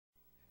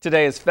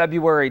Today is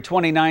February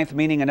 29th,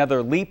 meaning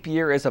another leap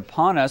year is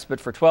upon us. But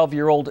for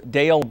 12-year-old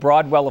Dale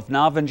Broadwell of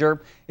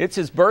Novinger, it's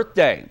his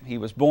birthday. He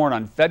was born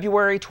on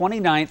February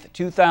 29th,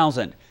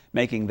 2000,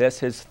 making this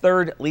his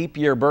third leap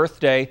year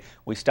birthday.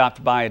 We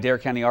stopped by Adair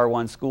County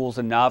R1 schools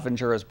in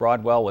Novinger as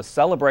Broadwell was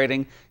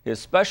celebrating his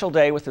special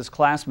day with his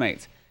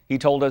classmates. He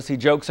told us he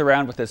jokes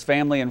around with his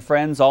family and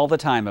friends all the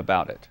time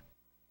about it.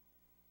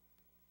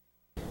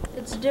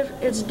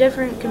 It's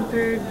different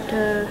compared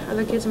to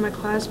other kids in my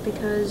class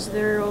because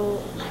they all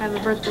have a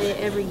birthday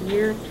every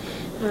year,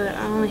 but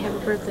I only have a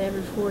birthday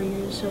every 4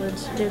 years, so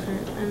it's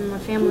different. And my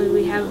family,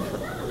 we have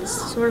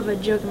sort of a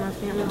joke in my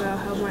family about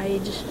how my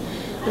age is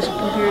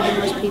compared to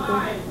most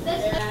people.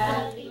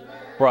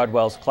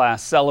 Broadwell's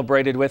class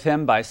celebrated with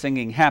him by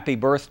singing happy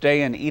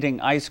birthday and eating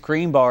ice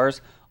cream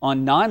bars.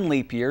 On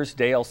non-leap years,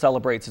 Dale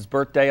celebrates his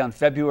birthday on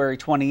February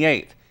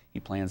 28th. He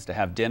plans to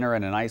have dinner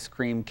and an ice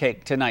cream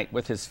cake tonight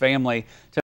with his family.